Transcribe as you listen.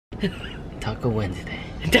Taco Wednesday.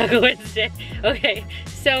 Taco Wednesday. Okay,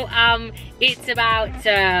 so it's about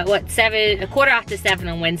what,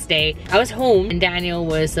 7:15 on Wednesday. I was home and Daniel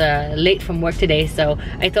was late from work today, so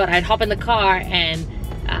I thought I'd hop in the car and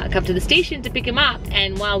come to the station to pick him up.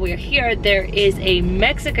 And while we're here, there is a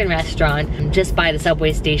Mexican restaurant just by the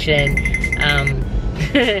subway station,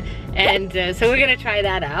 and so we're gonna try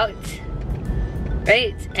that out,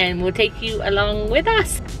 right? And we'll take you along with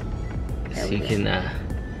us. So you can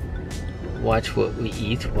watch what we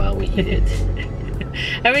eat while we eat it.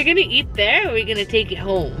 Are we gonna eat there, or are we gonna take it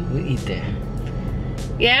home? We'll eat there.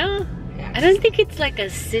 Yeah? I don't think it's like a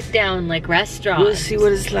sit-down like restaurant. We'll see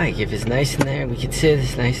what it's like. If it's nice in there, we can sit,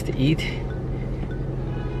 it's nice to eat.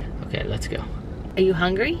 Okay, let's go. Are you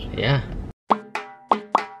hungry? Yeah.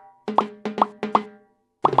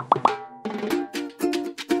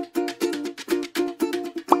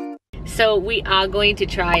 So we are going to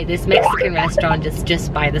try this Mexican restaurant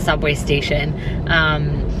just by the subway station.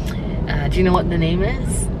 Do you know what the name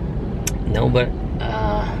is? No, but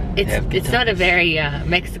it's not a very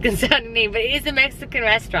Mexican sounding name, but it is a Mexican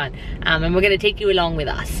restaurant, and we're gonna take you along with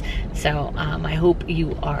us. So I hope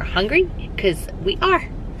you are hungry, because we are.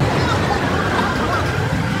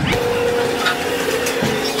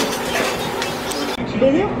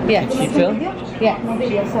 Video? Yes. You film? Yeah. No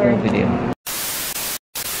video, sorry. No video.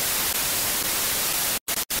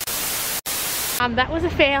 That was a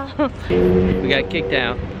fail. We got kicked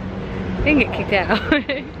out. Didn't get kicked out.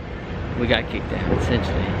 We got kicked out,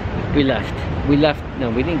 essentially. We left. We left. No,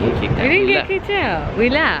 we didn't get kicked out. We didn't get kicked out. We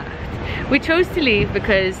left. We chose to leave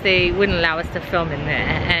because they wouldn't allow us to film in there,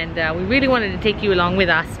 and we really wanted to take you along with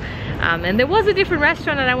us. And there was a different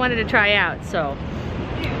restaurant that I wanted to try out, so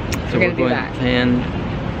we're gonna do that. Plan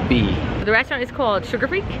B. The restaurant is called Sugar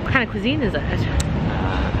Freak. What kind of cuisine is it?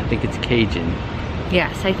 I think it's Cajun.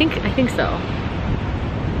 Yes, I think so.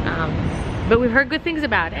 But we've heard good things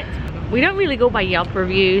about it. We don't really go by Yelp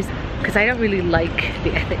reviews because I don't really like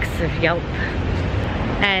the ethics of Yelp.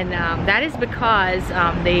 And that is because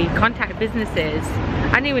they contact businesses.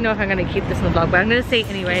 I don't even know if I'm gonna keep this in the vlog, but I'm gonna say it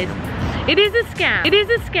anyways. It is a scam. It is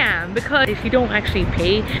a scam because if you don't actually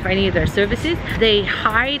pay for any of their services, they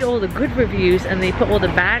hide all the good reviews and they put all the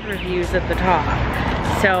bad reviews at the top.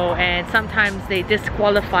 So, and sometimes they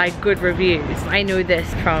disqualify good reviews. I know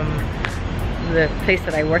this from the place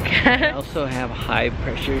that I work at. They also have high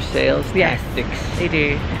pressure sales tactics. They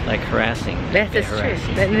do. Like harassing. That's true.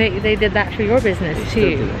 They did that for your business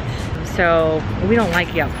too. Still do it. So we don't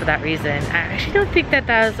like Yelp for that reason. I actually don't think that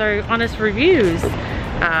those are honest reviews,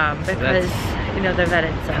 because you know they're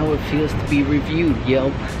vetted. So. How it feels to be reviewed,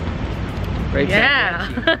 Yelp. Right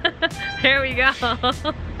back at you. There we go.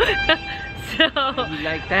 So you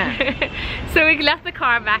like that? So we left the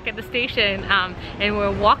car back at the station, and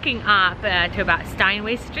we're walking up to about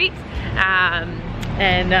Steinway Street,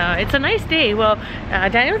 and it's a nice day. Well,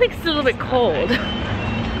 Daniel thinks it's a little bit cold.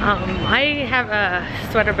 I have a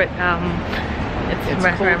sweater, but it's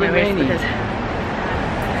cold around my waist because,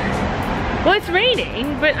 well, it's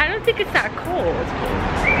raining, but I don't think it's that cold.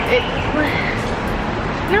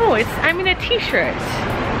 No, I'm in a t-shirt.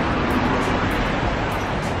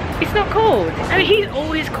 It's not cold. I mean, he's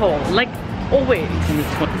always cold, like always.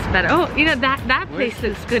 It's better. Oh, you know that place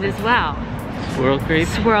looks good as well. Swirl Crepe?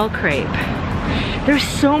 Swirl Crepe. There's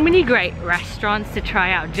so many great restaurants to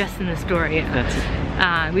try out just in Astoria.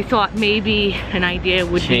 We thought maybe an idea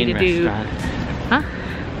would be to do. Huh?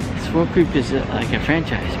 Swirl Crepe is like a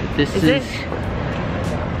franchise, but this is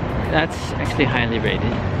that's actually highly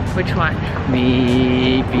rated. Which one?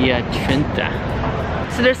 Maybe a Trenta.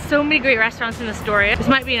 So there's so many great restaurants in Astoria. This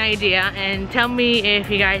might be an idea, and tell me if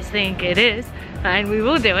you guys think it is, and we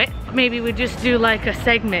will do it. Maybe we just do like a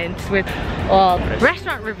segment with all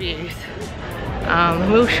restaurant reviews.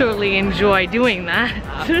 We'll surely enjoy doing that.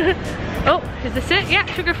 Oh, is this it? Yeah,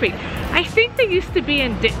 Sugar Freak. I think they used to be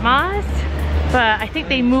in Ditmas, but I think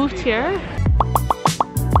they moved here.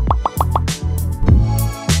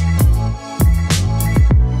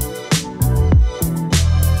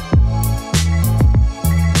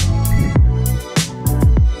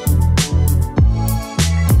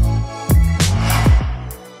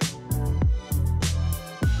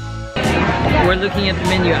 We're looking at the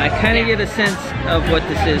menu. I kind of get a sense of what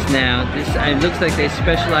this is now. It looks like they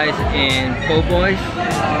specialize in po' boys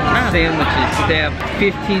sandwiches. They have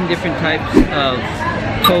 15 different types of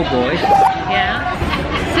po' boys. Yeah.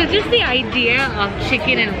 So just the idea of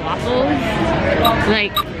chicken and waffles,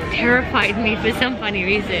 like, terrified me for some funny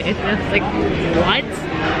reason. It's like, what?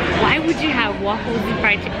 Why would you have waffles and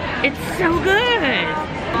fried chicken? It's so good.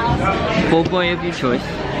 Po' boy of your choice.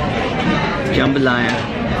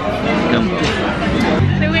 Jambalaya.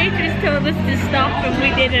 The waitress us to stop and we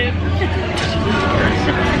didn't.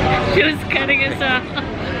 She was cutting us off.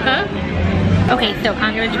 Huh? Okay, so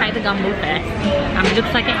I'm gonna try the gumbo first. It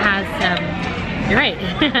looks like it has you're right,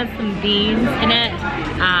 it has some beans in it,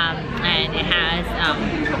 and it has some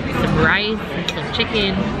rice and some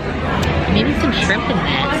chicken, maybe some shrimp in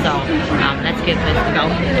there. So let's give this a go.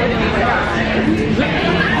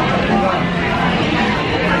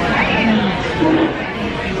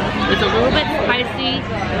 It's a little bit spicy.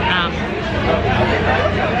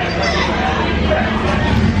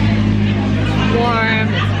 Warm.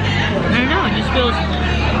 I don't know, it just feels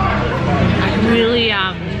like really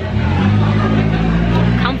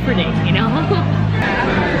comforting, you know?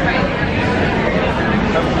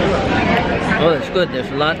 Oh, that's good. There's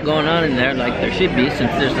a lot going on in there, like there should be,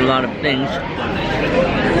 since there's a lot of things.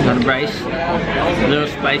 A lot of rice, a little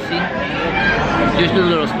spicy, just a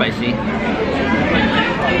little spicy.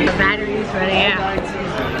 The battery's running out.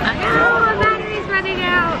 Oh, the battery's running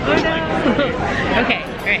out. Oh no. Okay,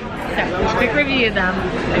 alright. So, quick review of them.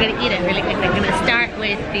 I'm gonna eat it really quick. I'm gonna start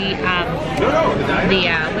with the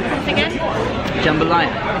what's this again? Jambalaya.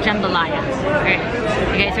 Jambalaya. Alright.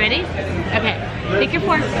 You guys ready? Okay. Take your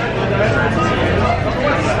fork.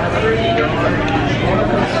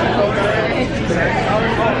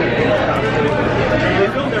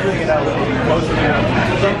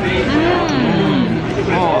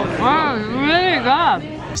 Oh, really good.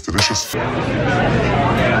 It's delicious.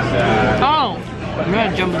 Oh. You know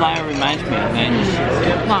what jambalaya reminds me of?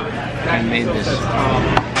 I made this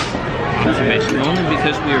observation only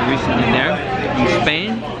because we were recently there in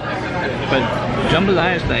Spain, but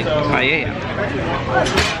jambalaya is like paella.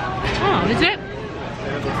 Oh, is it?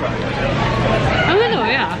 I don't know,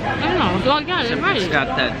 yeah. I don't know. Well, yeah, it's right. It's got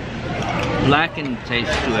that blackened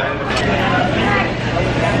taste to it.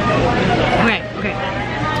 Okay, okay.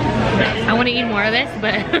 I want to eat more of this,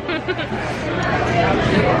 but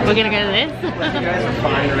we're gonna go to this.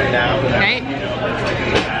 Right?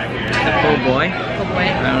 Oh boy. Oh boy.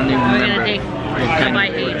 I don't even We're remember. gonna take a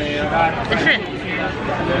bite each. The shrimp.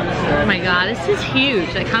 Oh my god, this is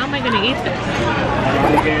huge. Like, how am I gonna eat this?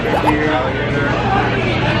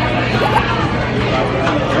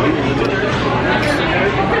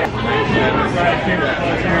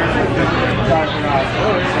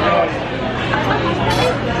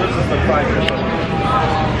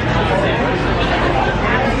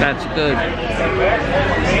 That's good.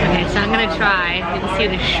 Okay, so I'm gonna try. You can see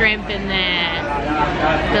the shrimp in there,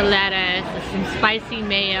 the lettuce, some spicy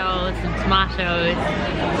mayo, some tomatoes.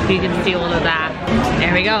 So you can see all of that.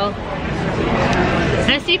 There we go. I'm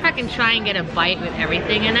gonna see if I can try and get a bite with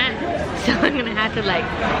everything in it. So I'm gonna have to like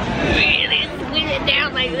really squeeze it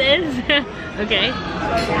down like this. Okay.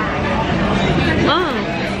 Oh.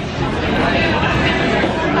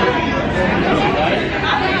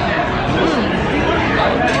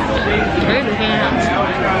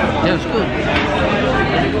 That was good.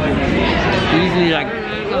 Usually, like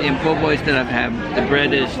in po' boys that I've had, the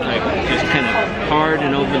bread is like just kind of hard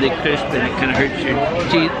and overly crisp, and it kind of hurts your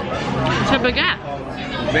teeth. It's a baguette.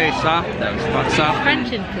 Very soft though, it's soft.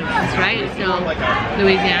 French influence, right? So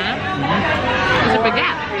Louisiana. It's a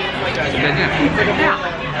baguette. Yeah.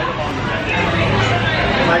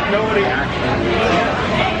 Like nobody actually.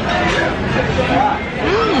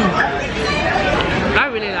 I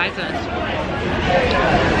really like this.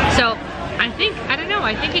 So I think, I don't know,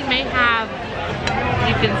 I think it may have,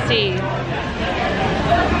 you can see,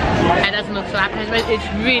 it doesn't look so appetizing, but it's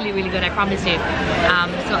really, really good, I promise you.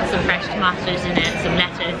 It's got some fresh tomatoes in it, some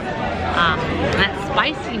lettuce. That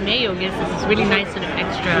spicy mayo gives this really nice sort of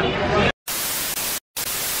extra.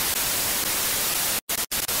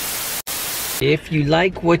 If you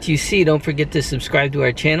like what you see, don't forget to subscribe to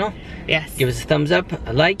our channel. Yes. Give us a thumbs up,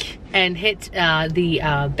 a like. And hit the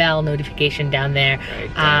bell notification down there.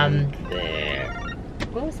 Right down there.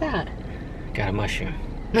 What was that? Got a mushroom.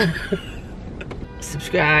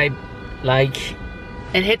 Subscribe, like.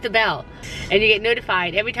 And hit the bell. And you get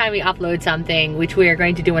notified every time we upload something, which we are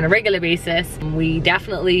going to do on a regular basis. We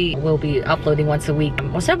definitely will be uploading once a week,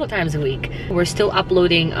 or several times a week. We're still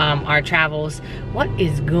uploading our travels. What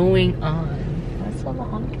is going on? What's all the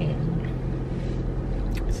honking?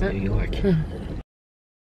 It's New York.